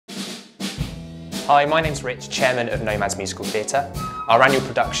Hi, my name's Rich, Chairman of Nomads Musical Theatre. Our annual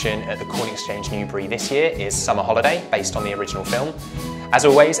production at the Corn Exchange Newbury this year is Summer Holiday, based on the original film. As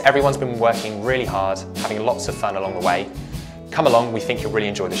always, everyone's been working really hard, having lots of fun along the way. Come along, we think you'll really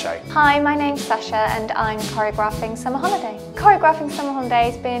enjoy the show. Hi, my name's Sasha and I'm choreographing Summer Holiday. Choreographing Summer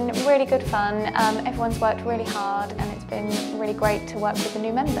Holiday has been really good fun. Everyone's worked really hard and it's been really great to work with the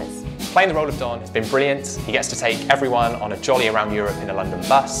new members. Playing the role of Don has been brilliant. He gets to take everyone on a jolly around Europe in a London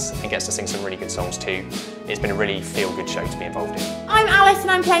bus and gets to sing some really good songs too. It's been a really feel-good show to be involved in. I'm Alice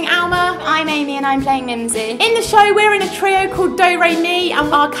and I'm playing Alma. I'm Amy and I'm playing Mimsy. In the show we're in a trio called Do Re Mi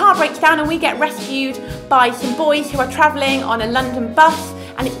and our car breaks down and we get rescued by some boys who are travelling on a London bus,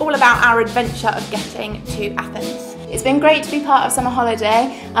 and it's all about our adventure of getting to Athens. It's been great to be part of Summer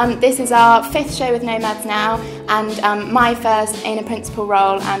Holiday. This is our 5th show with Nomads now and my first in a principal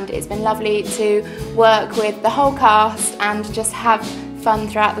role, and it's been lovely to work with the whole cast and just have fun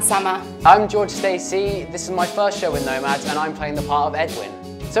throughout the summer. I'm George Stacey. This is my first show with Nomads and I'm playing the part of Edwin.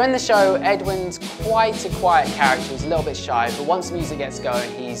 So in the show, Edwin's quite a quiet character. He's a little bit shy, but once the music gets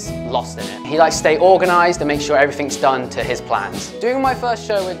going, he's lost in it. He likes to stay organised and make sure everything's done to his plans. Doing my first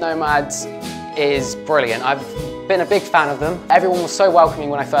show with Nomads is brilliant. I've been a big fan of them. Everyone was so welcoming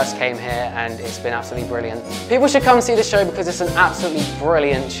when I first came here and it's been absolutely brilliant. People should come see the show because it's an absolutely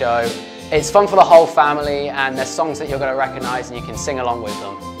brilliant show. It's fun for the whole family and there's songs that you're going to recognise and you can sing along with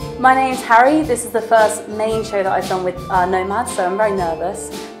them. My name's Harry. This is the first main show that I've done with Nomads, so I'm very nervous,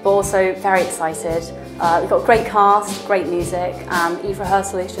 but also very excited. We've got a great cast, great music, and each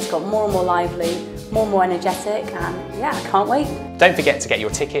rehearsal it's just got more and more lively, more and more energetic, and yeah, I can't wait. Don't forget to get your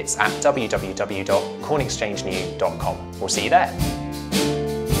tickets at www.cornexchangenew.com. We'll see you there.